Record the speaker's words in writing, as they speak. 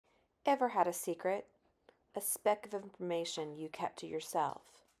ever had a secret? A speck of information you kept to yourself?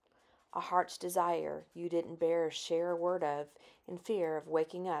 A heart's desire you didn't share a word of in fear of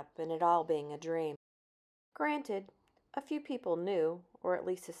waking up and it all being a dream? Granted, a few people knew, or at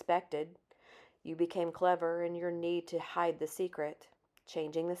least suspected. You became clever in your need to hide the secret,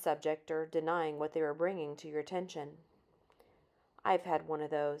 changing the subject or denying what they were bringing to your attention. I've had one of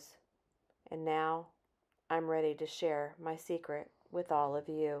those, and now I'm ready to share my secret with all of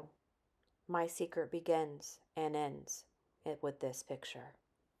you. My secret begins and ends with this picture.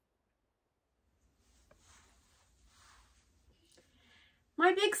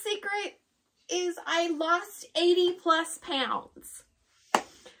 My big secret is I lost 80 plus pounds.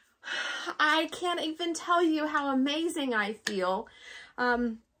 I can't even tell you how amazing I feel.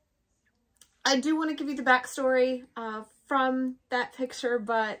 I do want to give you the backstory from that picture,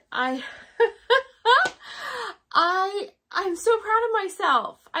 but I'm so proud of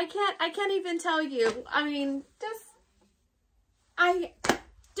myself. I can't even tell you. I mean,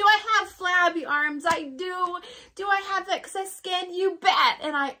 do I have flabby arms? I do. Do I have excess skin? You bet.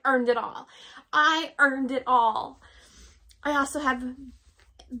 And I earned it all. I earned it all. I also have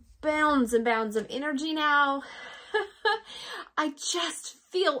bounds and bounds of energy now. I just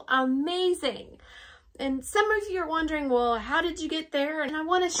feel amazing. And some of you are wondering, well, how did you get there? And I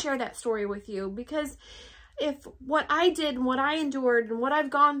want to share that story with you, because if what I did and what I endured and what I've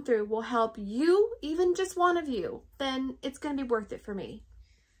gone through will help you, even just one of you, then it's going to be worth it for me.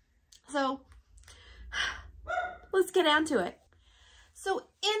 So let's get down to it. So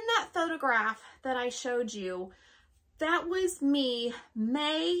in that photograph that I showed you, that was me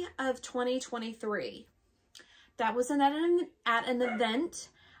May of 2023. That was at an event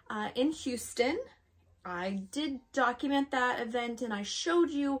in Houston. I did document that event, and I showed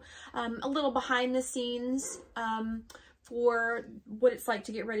you a little behind the scenes for what it's like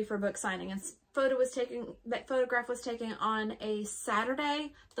to get ready for a book signing. And that photograph was taken on a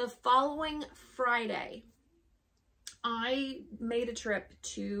Saturday. The following Friday, I made a trip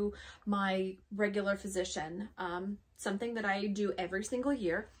to my regular physician, something that I do every single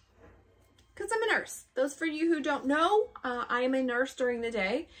year, because I'm a nurse. Those for you who don't know, I am a nurse during the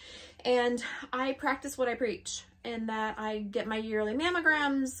day, and I practice what I preach, in that I get my yearly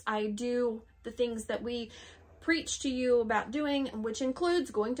mammograms. I do the things that we preach to you about doing, which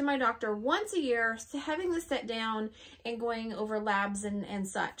includes going to my doctor once a year, so having this sit down and going over labs and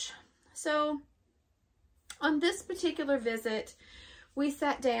such. So on this particular visit, we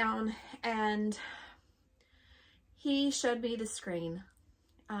sat down and he showed me the screen,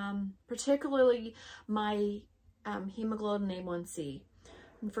 particularly my hemoglobin A1C.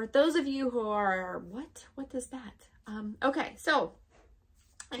 And for those of you who are, what is that? Okay, so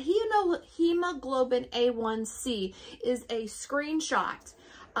hemoglobin A1C is a screenshot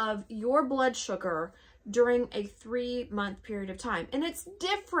of your blood sugar during a 3-month period of time. And it's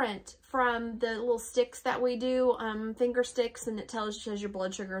different from the little sticks that we do, finger sticks, and it says your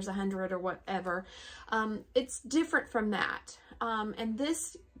blood sugar is 100 or whatever. It's different from that. And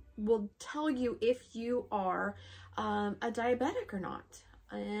this will tell you if you are a diabetic or not.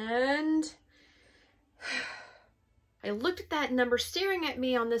 And I looked at that number staring at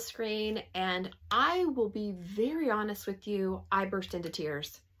me on the screen, and I will be very honest with you, I burst into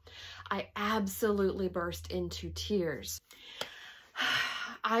tears. I absolutely burst into tears.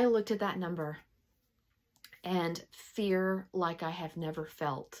 I looked at that number, and fear like I have never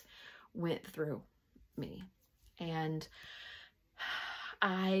felt went through me. And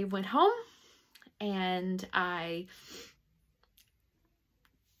I went home, and I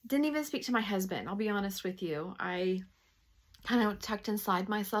didn't even speak to my husband. I'll be honest with you. I kind of tucked inside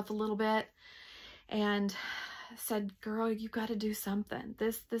myself a little bit and said, girl, you got to do something.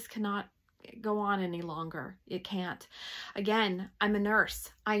 This cannot go on any longer. It can't. Again, I'm a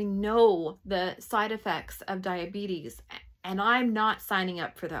nurse. I know the side effects of diabetes, and I'm not signing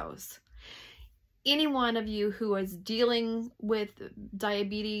up for those. Any one of you who is dealing with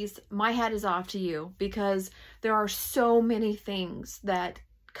diabetes, my hat is off to you, because there are so many things that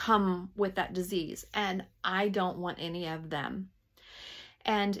come with that disease, and I don't want any of them.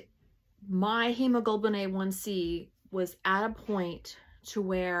 And my hemoglobin A1C was at a point to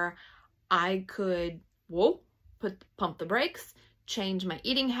where I could pump the brakes, change my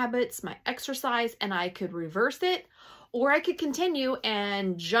eating habits, my exercise, and I could reverse it, or I could continue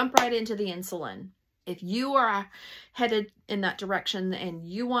and jump right into the insulin. If you are headed in that direction and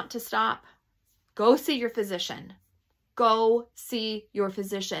you want to stop, go see your physician. Go see your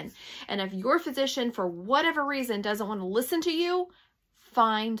physician. And if your physician, for whatever reason, doesn't want to listen to you,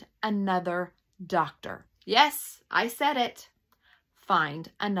 find another doctor. Yes, I said it.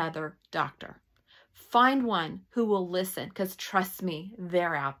 find another doctor. Find one who will listen, because trust me,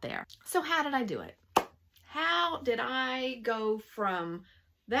 they're out there. So how did I do it? How did I go from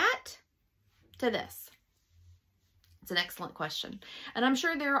that to this? It's an excellent question. And I'm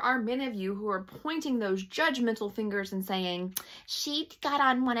sure there are many of you who are pointing those judgmental fingers and saying, she got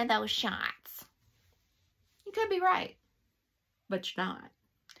on one of those shots. You could be right, but you're not.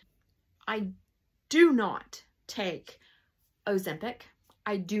 I do not take Ozempic.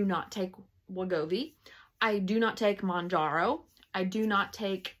 I do not take Wegovy. I do not take Mounjaro. I do not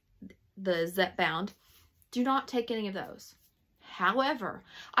take the Zepbound. Do not take any of those. However,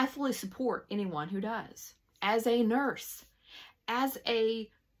 I fully support anyone who does. As a nurse, as a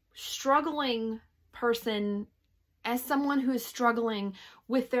struggling person, as someone who is struggling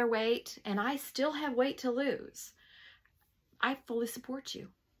with their weight, and I still have weight to lose, I fully support you.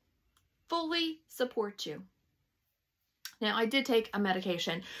 Fully support you. Now, I did take a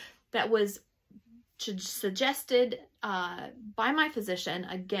medication that was suggested by my physician.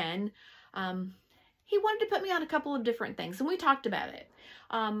 Again, he wanted to put me on a couple of different things, and we talked about it.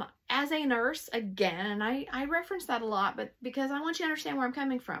 As a nurse, again, and I reference that a lot, but because I want you to understand where I'm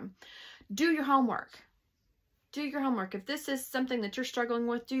coming from, do your homework. Do your homework. If this is something that you're struggling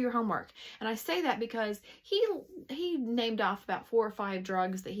with, do your homework. And I say that because he named off about 4 or 5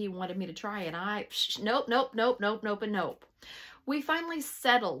 drugs that he wanted me to try, and nope, and nope. We finally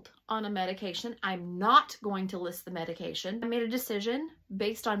settled on a medication. I'm not going to list the medication. I made a decision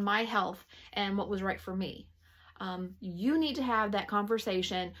based on my health and what was right for me. You need to have that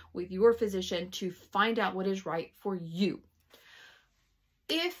conversation with your physician to find out what is right for you.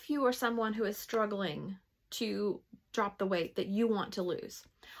 If you are someone who is struggling to drop the weight that you want to lose,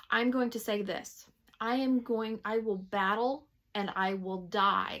 I'm going to say this. I will battle and I will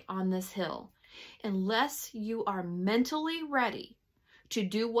die on this hill unless you are mentally ready to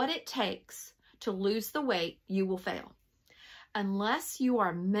do what it takes to lose the weight. You will fail. Unless you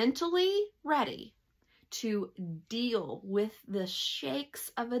are mentally ready to deal with the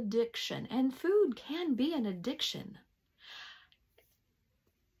shakes of addiction, and food can be an addiction.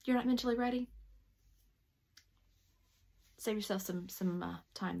 You're not mentally ready? Save yourself some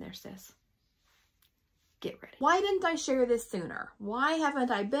time there, sis. Get ready. Why didn't I share this sooner? Why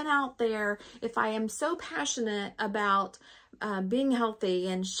haven't I been out there? If I am so passionate about being healthy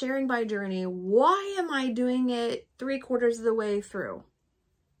and sharing my journey, why am I doing it 3/4 of the way through?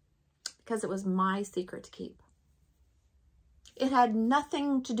 Because it was my secret to keep. It had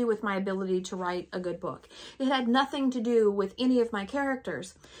nothing to do with my ability to write a good book. It had nothing to do with any of my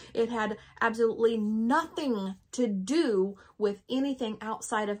characters. It had absolutely nothing to do with anything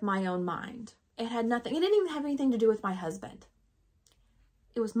outside of my own mind. It had nothing. It didn't even have anything to do with my husband.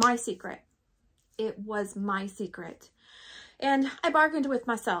 It was my secret. It was my secret. And I bargained with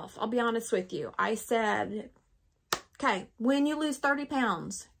myself. I'll be honest with you. I said, okay, when you lose 30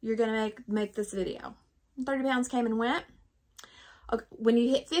 pounds, you're going to make this video. 30 pounds came and went. Okay, when you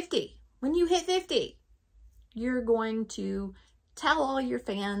hit 50, you're going to tell all your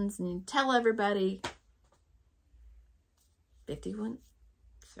fans and tell everybody 50 went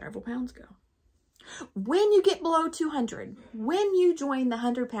several pounds ago. When you get below 200, when you join the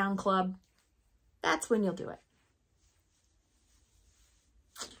 100-pound club, that's when you'll do it.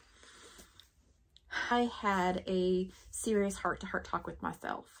 I had a serious heart-to-heart talk with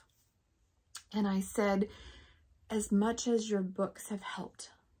myself. And I said, as much as your books have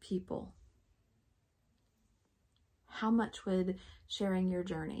helped people, how much would sharing your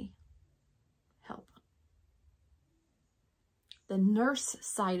journey help? The nurse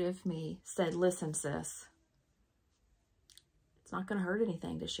side of me said, listen, sis, it's not going to hurt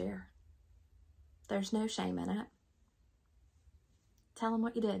anything to share. There's no shame in it. Tell them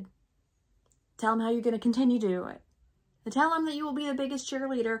what you did. Tell them how you're going to continue to do it. And tell them that you will be the biggest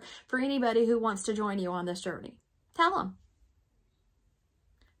cheerleader for anybody who wants to join you on this journey. Tell them.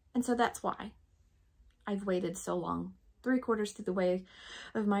 And so that's why I've waited so long, 3/4 through the way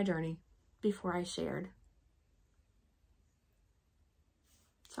of my journey, before I shared.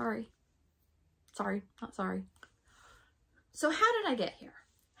 Sorry, not sorry. So how did I get here?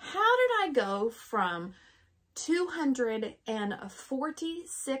 How did I go from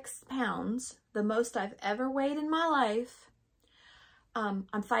 246 pounds, the most I've ever weighed in my life? I'm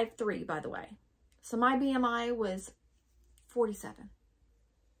 5'3", by the way. So my BMI was 47.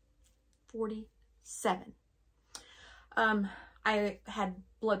 47. I had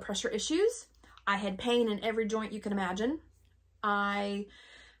blood pressure issues. I had pain in every joint you can imagine. I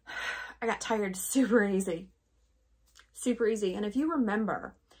got tired super easy. Super easy. And if you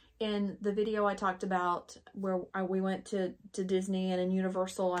remember, in the video I talked about where we went to Disney and in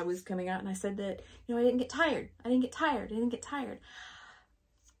Universal, I was coming out and I said that, you know, I didn't get tired. I didn't get tired. I didn't get tired.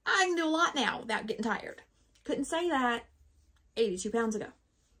 I can do a lot now without getting tired. Couldn't say that 82 pounds ago.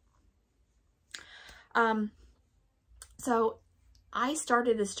 So I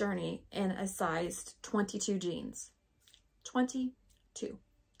started this journey in a size 22 jeans. 22.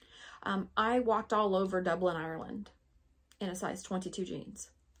 I walked all over Dublin, Ireland in a size 22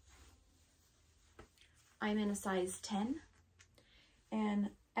 jeans. I'm in a size 10.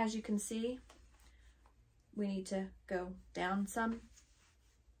 And as you can see, we need to go down some.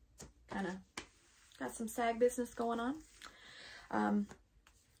 Kind of got some sag business going on.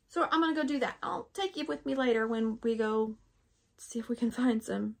 So I'm going to go do that. I'll take you with me later when we go see if we can find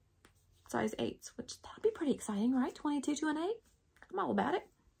some size 8s, which that'll be pretty exciting, right? 22 to an 8. I'm all about it.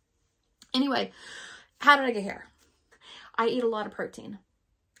 Anyway, how did I get here? I eat a lot of protein.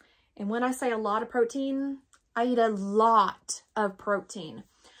 And when I say a lot of protein, I eat a lot of protein.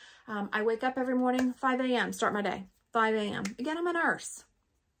 I wake up every morning, 5 a.m., start my day, 5 a.m. Again, I'm a nurse.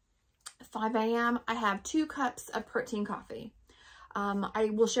 5 a.m., I have 2 cups of protein coffee.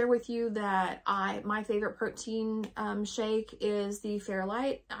 I will share with you that my favorite protein shake is the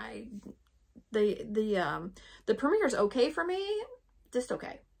Fairlight. The Premier is okay for me, just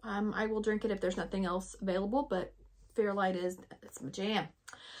okay. I will drink it if there's nothing else available, but Fairlight it's my jam.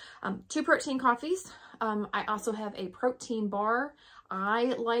 2 protein coffees. I also have a protein bar.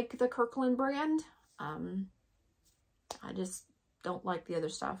 I like the Kirkland brand. I just don't like the other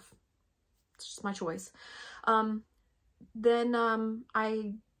stuff. It's just my choice. Then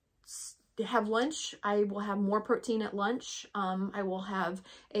I have lunch. I will have more protein at lunch. I will have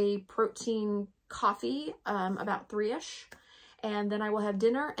a protein coffee about 3-ish. And then I will have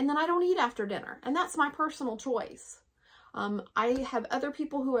dinner. And then I don't eat after dinner. And that's my personal choice. I have other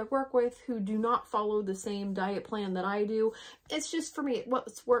people who I work with who do not follow the same diet plan that I do. It's just for me, what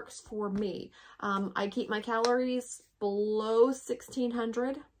works for me. I keep my calories below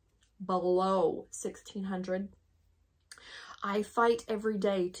 1,600. Below 1,600. I fight every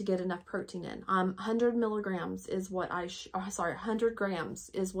day to get enough protein in. 100 milligrams is what 100 grams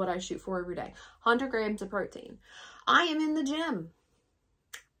is what I shoot for every day. 100 grams of protein. I am in the gym.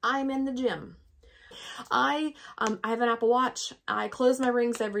 I'm in the gym. I have an Apple Watch. I close my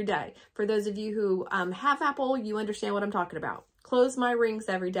rings every day. For those of you who have Apple, you understand what I'm talking about. Close my rings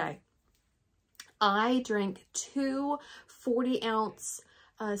every day. I drink 2 40-ounce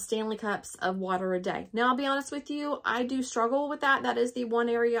Stanley cups of water a day. Now, I'll be honest with you, I do struggle with that. That is the one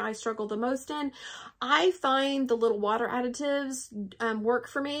area I struggle the most in. I find the little water additives work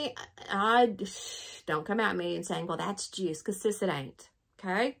for me. Don't come at me and saying, well, that's juice, because sis, it ain't.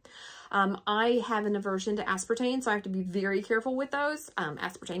 Okay? I have an aversion to aspartame, so I have to be very careful with those.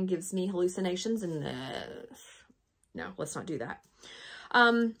 Aspartame gives me hallucinations, and no, let's not do that.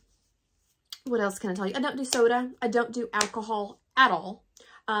 What else can I tell you? I don't do soda. I don't do alcohol at all.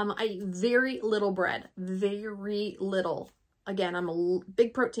 I eat very little bread, very little. Again, I'm a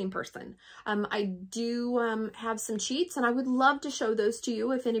big protein person. I do have some cheats, and I would love to show those to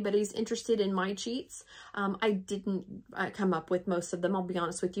you if anybody's interested in my cheats. I didn't come up with most of them, I'll be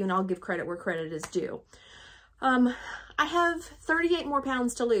honest with you, and I'll give credit where credit is due. I have 38 more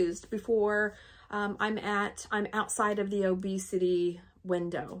pounds to lose before I'm outside of the obesity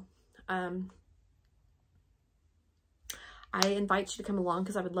window. I invite you to come along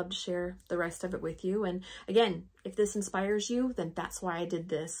because I would love to share the rest of it with you. And again, if this inspires you, then that's why I did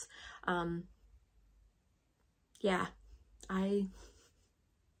this. Yeah,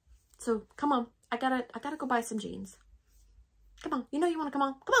 so come on. I gotta go buy some jeans. Come on. You know you want to come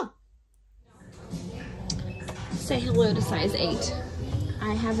on. Come on. Say hello to size 8.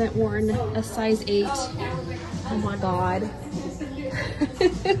 I haven't worn a size 8. Oh my God.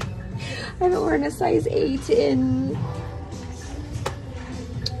 I haven't worn a size 8 in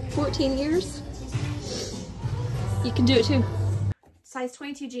 14 years. You can do it too. Size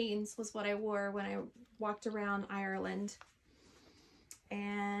 22 jeans was what I wore when I walked around Ireland.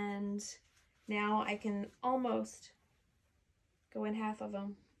 And now I can almost go in half of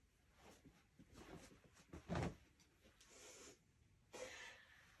them.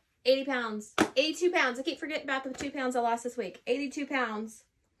 $80 pounds, 82 pounds. I keep forgetting about the 2 pounds I lost this week. 82 pounds,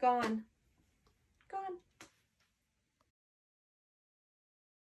 gone, gone.